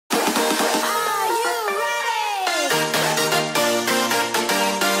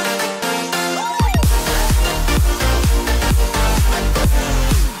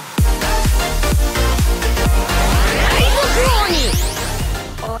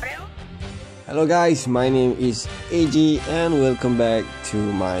Hello guys, my name is AG and welcome back to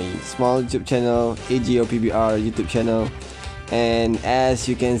my small YouTube channel, AGOPBR YouTube channel. And as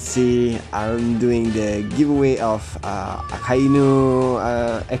you can see, I'm doing the giveaway of Akainu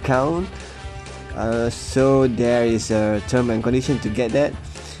account. So there is a term and condition to get that.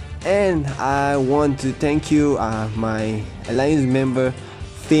 And I want to thank you, my Alliance member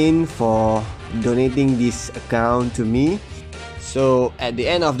Finn, for donating this account to me. So at the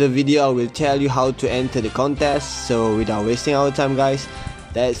end of the video, I will tell you how to enter the contest. So without wasting our time guys,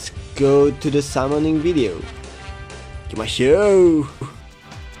 let's go to the summoning video. To my show.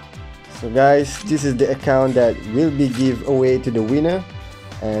 So guys, this is the account that will be give away to the winner.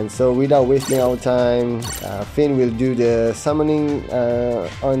 And so without wasting our time, Finn will do the summoning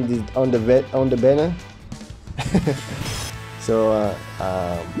on the banner. So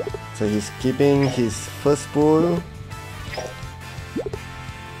he's keeping his first pool.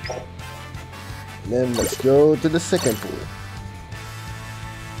 Then let's go to the second pool.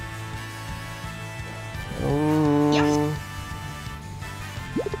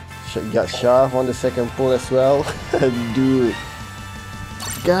 Got Shaft on the second pool as well. Dude,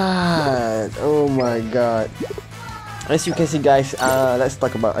 God, oh my God. As you can see guys, let's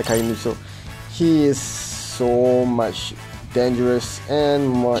talk about Akainu. So he is so much dangerous and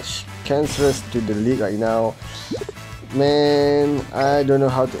much cancerous to the league right now. Man, I don't know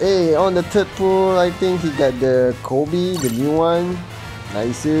how to. Hey, on the third pool, I think he got the Kobe, the new one.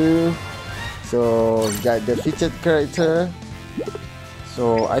 Nice. So got the featured character.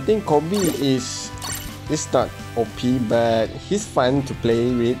 So I think Kobe is not OP, but he's fun to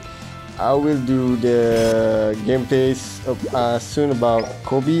play with. I will do the gameplays soon about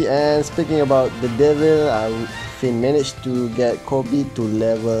Kobe. And speaking about the devil, I managed to get Kobe to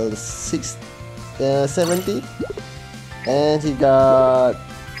level 70. And he got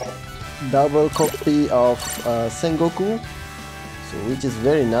double copy of Sengoku, so which is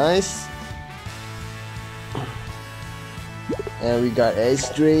very nice. And we got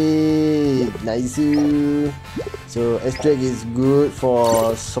S-Drake, nice. So S-Drake is good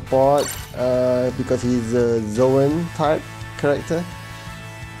for support because he's a Zoan type character.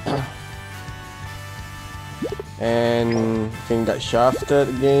 And I think got shafted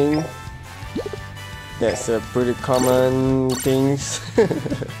again. That's a pretty common things.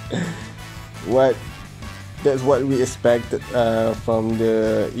 That's what we expected from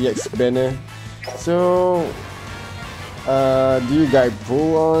the EX banner. So do you guys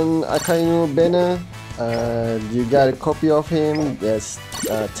pull on Akainu banner? Do you got a copy of him? Yes,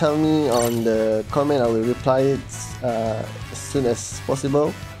 tell me on the comment. I will reply it as soon as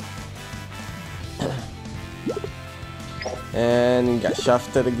possible. And got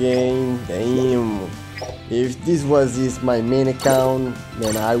shafted again. Damn. If this was my main account,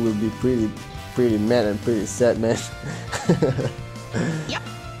 then I will be pretty mad and pretty sad, man. Yep.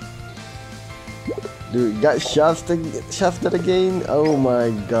 Dude, got shafted again. Oh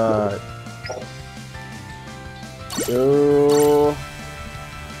my God. So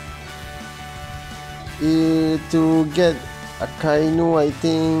to get Akainu, I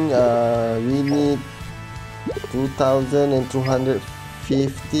think we need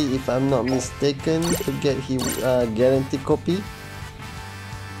 2,250 if I'm not mistaken to get his guarantee copy.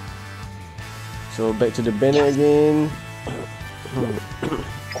 So back to the banner again.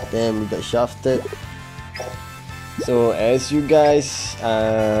 Damn, we got shafted. So as you guys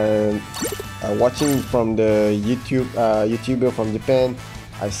are watching from the YouTuber from Japan,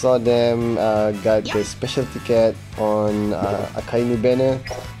 I saw them got the special ticket on Akainu banner.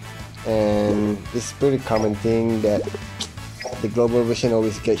 And it's pretty common thing that the global version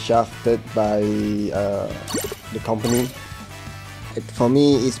always gets shafted by the company. For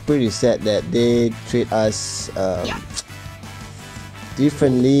me, it's pretty sad that they treat us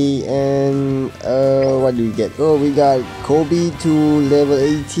differently. And what do we get? Oh, we got Kobe to level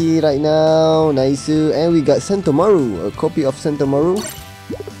 80 right now. Nice. And we got Sentomaru, a copy of Sentomaru.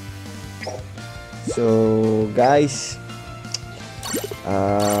 So guys,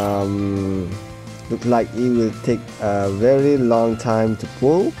 look like it will take a very long time to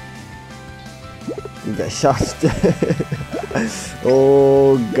pull. We got shafted.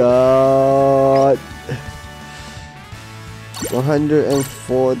 Oh God,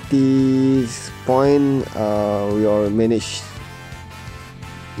 140 point. We all managed.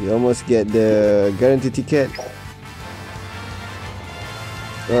 We almost get the guarantee ticket.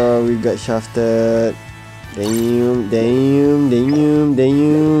 We got shafted. Damn.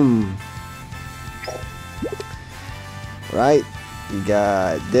 Right, we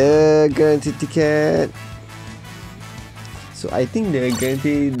got the guarantee ticket. So I think the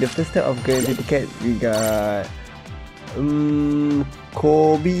first type of guaranteed ticket we got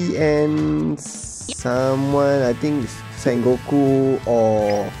Kobe and someone, I think Sengoku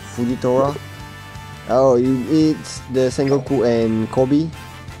or Fujitora. Oh, it's the Sengoku and Kobe.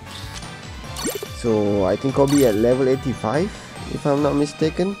 So I think Kobe at level 85 if I'm not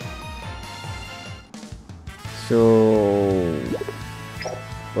mistaken. So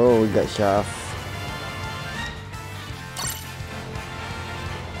oh, we got Shaft.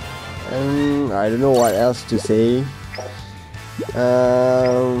 And I don't know what else to say.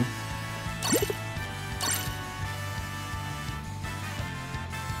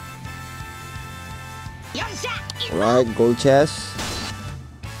 Alright, gold chest.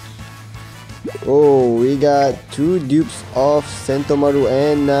 Oh, we got 2 dupes of Sentomaru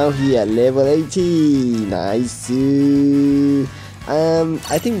and now he at level 80. Nice.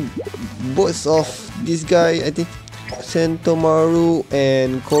 I think both of this guy, I think Sentomaru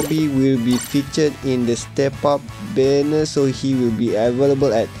and Kobe will be featured in the step up banner, so he will be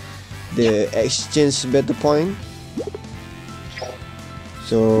available at the exchange battle point.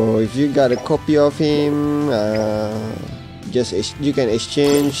 So if you got a copy of him, you can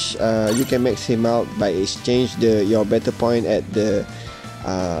exchange. You can max him out by exchange your battle point at the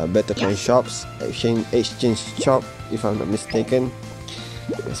battle point shops, exchange shop, if I'm not mistaken.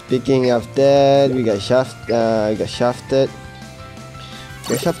 Speaking of that, we got shafted. Got shafted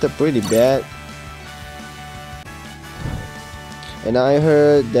pretty bad. And I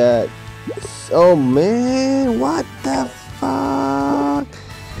heard that. Oh man, what the fuck?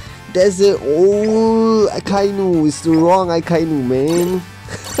 That's the old Akainu. It's the wrong Akainu, man.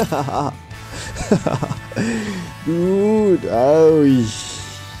 Dude, oh.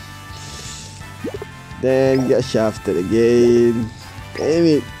 Then got shafted again. Damn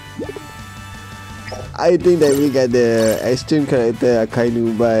it. I think that we got the extreme character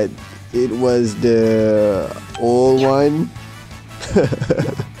Akainu, but it was the old one.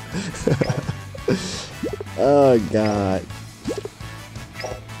 Oh god.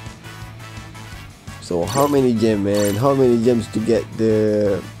 So how many gems, man? How many gems to get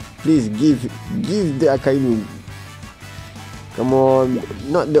the... Please give the Akainu. Come on,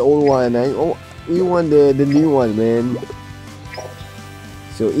 not the old one. We want the new one, man.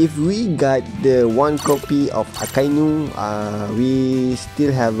 So if we got the 1 copy of Akainu, we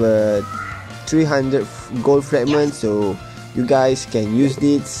still have a 300 gold fragments, so you guys can use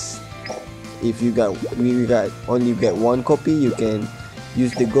this. If we only get 1 copy, you can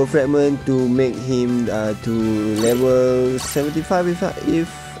use the gold fragment to make him to level 75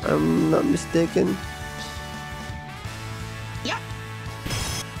 if I'm not mistaken.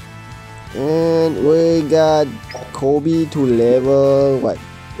 And we got Kobe to level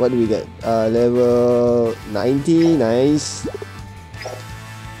what do we get? Level 90. Nice.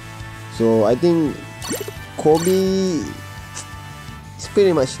 So I think Kobe is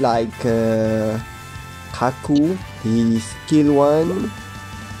pretty much like Kaku. His skill 1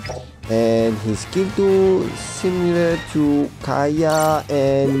 and his skill 2 similar to Kaya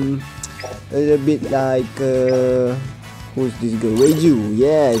and a little bit like who's this girl? Reiju.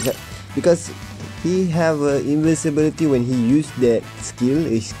 Yes, because he have invincibility when he used that skill,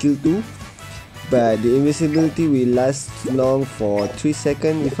 skill 2, but the invincibility will last long for 3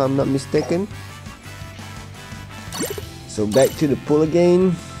 seconds if I'm not mistaken. So back to the pool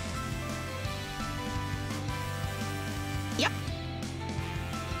again.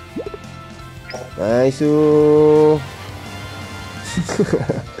 Nice.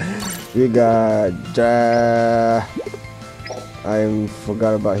 We got I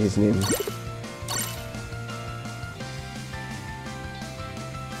forgot about his name.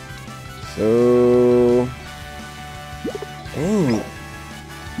 So dang,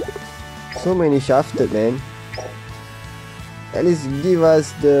 so many shafted, man. At least give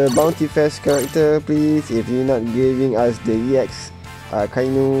us the bounty fest character, please. If you're not giving us the EX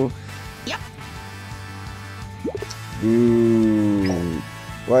Akainu. Dude,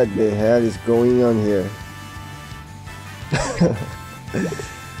 what the hell is going on here?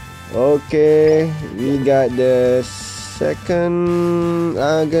 Okay, we got the second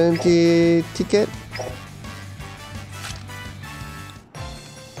guarantee ticket.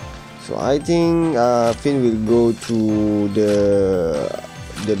 So I think Finn will go to the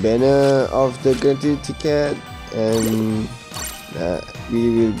banner of the guarantee ticket, and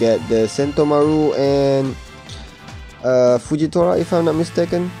we will get the Sentomaru and Fujitora if I'm not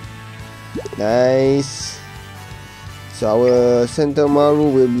mistaken. Nice. So our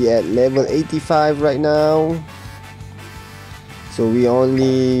Sentomaru will be at level 85 right now. So we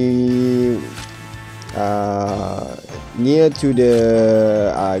only near to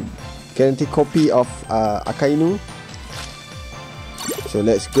the guaranteed copy of Akainu. So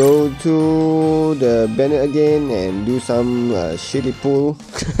let's go to the banner again and do some shitty pull.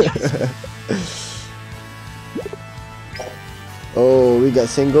 Oh, we got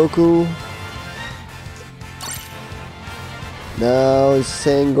Sengoku. Now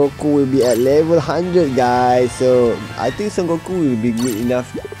Sengoku will be at level 100, guys. So I think Sengoku will be good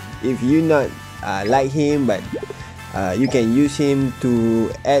enough if you not like him, but you can use him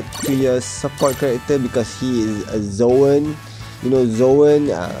to add to your support character because he is a Zoan. You know, Zoan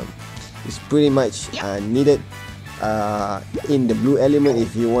is pretty much needed in the blue element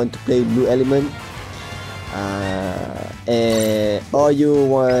if you want to play blue element. Or you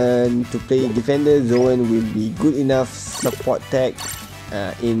want to play defender, Zoan will be good enough support tag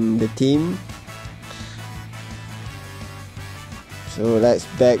in the team. So let's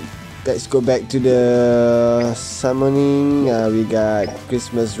go back to the summoning. We got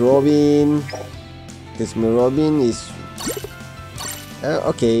Christmas Robin. Christmas Robin is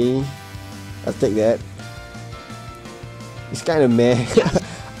okay. I'll take that. It's kind of meh.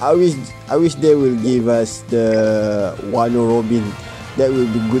 I wish they will give us the Wano Robin. That will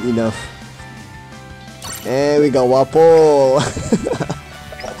be good enough. And we got Wapo.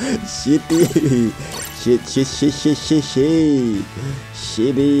 Shitty.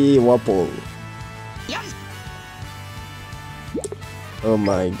 Shitty Wapo. Oh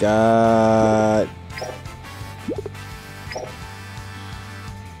my god.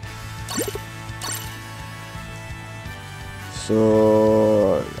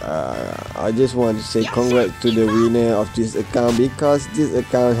 So I just want to say congrats to the winner of this account, because this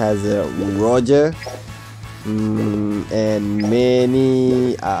account has a Roger and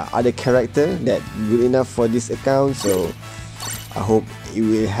many other characters that good enough for this account. So I hope it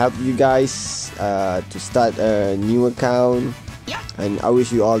will help you guys to start a new account, and I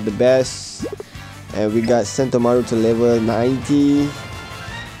wish you all the best. And we got Sentomaru to level 90.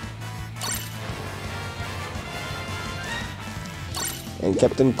 And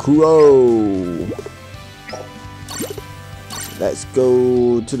Captain Kuro. Let's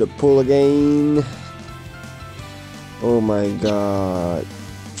go to the pool again. Oh my god.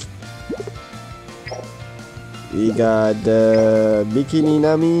 We got the Bikini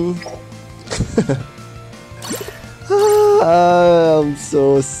Nami. I'm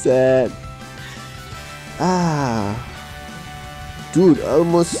so sad. Dude,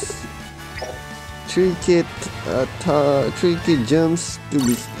 almost 3k jumps to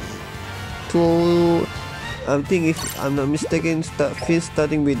be to. I think if I'm not mistaken,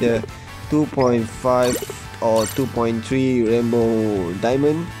 starting with the 2.5 or 2.3 Rainbow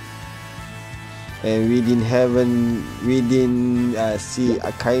Diamond, and we didn't see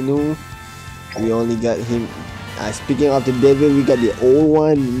Akainu. We only got him. Speaking of the devil, we got the old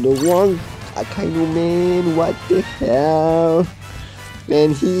one, the one Akainu, man. What the hell?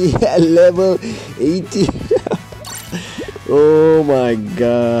 And he at level 80. Oh my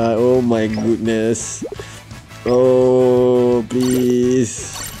god, oh my goodness. Oh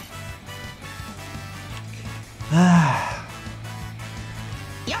please.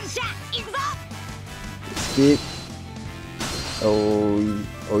 Speed.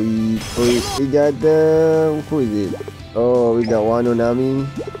 We got the, who is it? Oh, we got Wano Nami,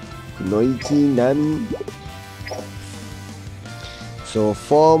 Noichi Nami. So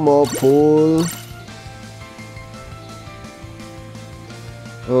 4 more pull.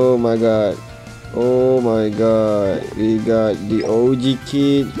 Oh my god. Oh my god. We got the OG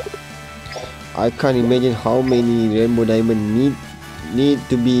kid. I can't imagine how many Rainbow Diamond need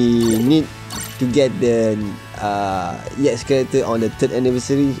to get the EX character on the 3rd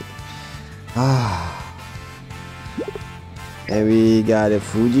anniversary. And we got a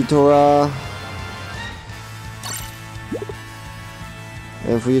Fujitora.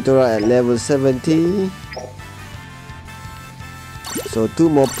 And Fujitora at level 70. So 2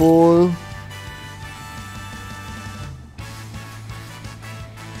 more pull.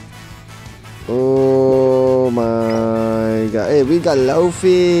 Oh my god. Hey, we got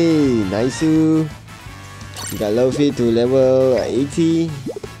Luffy. Nice. We got Luffy to level 80.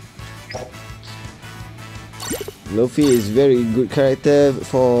 Luffy is very good character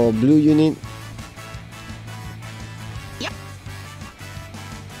for blue unit.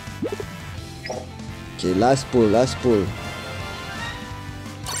 Okay, last pull.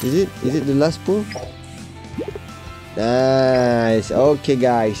 Is it the last pull? Nice. Okay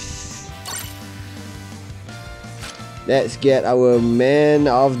guys, let's get our man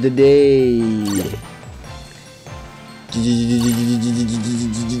of the day. And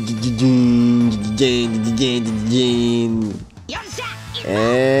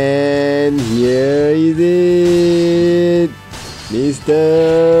here is it, Mr.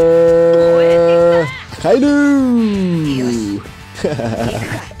 Akainu.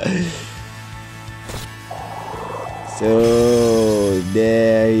 So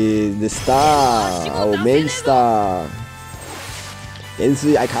there is the star, our main star,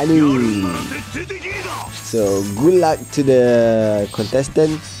 Akainu. So good luck to the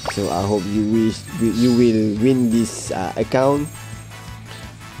contestant. So I hope you will win this account.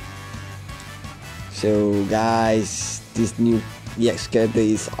 So guys, this new EX character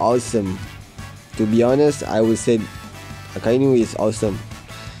is awesome. To be honest, I would say Akainu is awesome.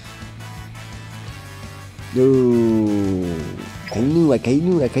 Akainu,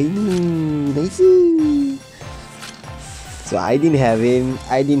 nice. So I didn't have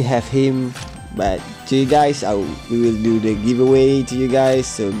him, but to you guys, we will do the giveaway to you guys.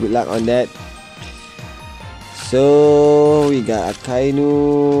 So good luck on that. So we got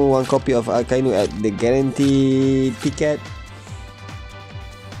Akainu, one copy of Akainu at the guarantee ticket.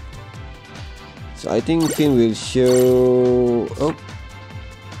 So I think Finn will show. Oh,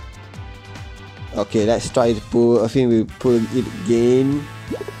 okay. Let's try to pull. Finn will pull it again.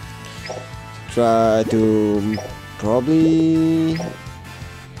 Try to probably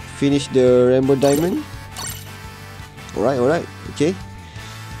finish the rainbow diamond. Alright. Okay.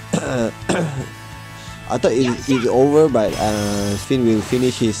 I thought it's over, but Finn will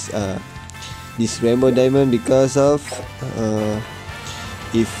finish his this rainbow diamond because of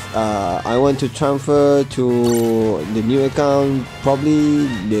if I want to transfer to the new account, probably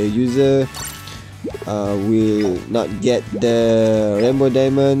the user will not get the rainbow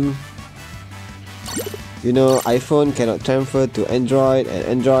diamond. You know, iPhone cannot transfer to Android, and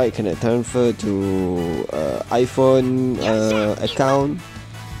Android cannot transfer to iPhone account.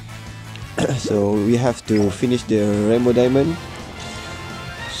 So we have to finish the rainbow diamond.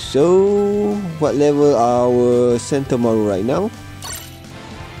 So what level are our Sentomaru right now?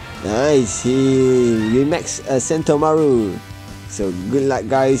 Nice, we max Sentomaru. So good luck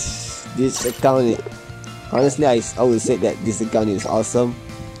guys. This account, honestly, I would say that this account is awesome.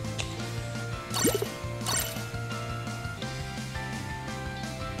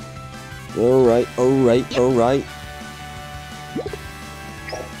 Alright.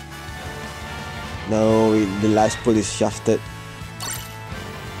 Now the last pull is shafted.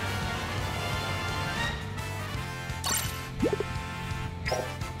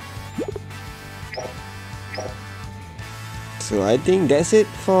 So I think that's it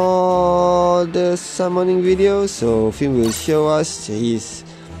for the summoning video. So Finn will show us his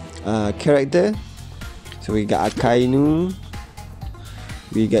character. So we got Akainu,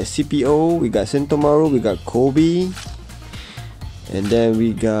 we got CPO, we got Sentomaru, we got Kobe, and then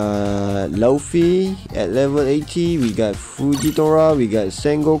we got Luffy at level 80, we got Fujitora, we got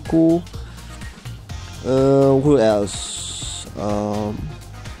Sengoku. Who else?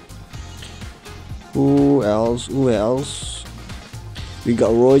 Who else? We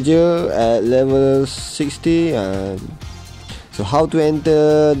got Roger at level 60. And so how to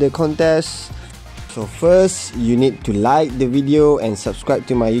enter the contest? So first, you need to like the video and subscribe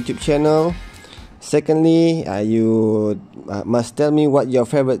to my YouTube channel. Secondly, you must tell me what your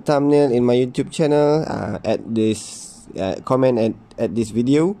favorite thumbnail in my YouTube channel at this comment at this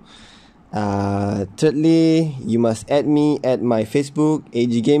video. Thirdly, you must add me at my Facebook,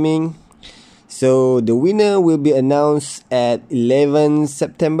 AG Gaming. So the winner will be announced at 11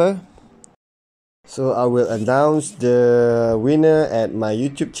 September. So I will announce the winner at my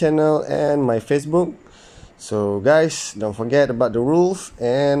YouTube channel and my Facebook. So guys, don't forget about the rules,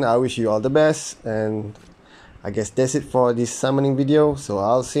 and I wish you all the best. And I guess that's it for this summoning video. So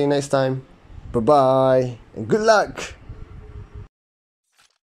I'll see you next time. Bye bye and good luck.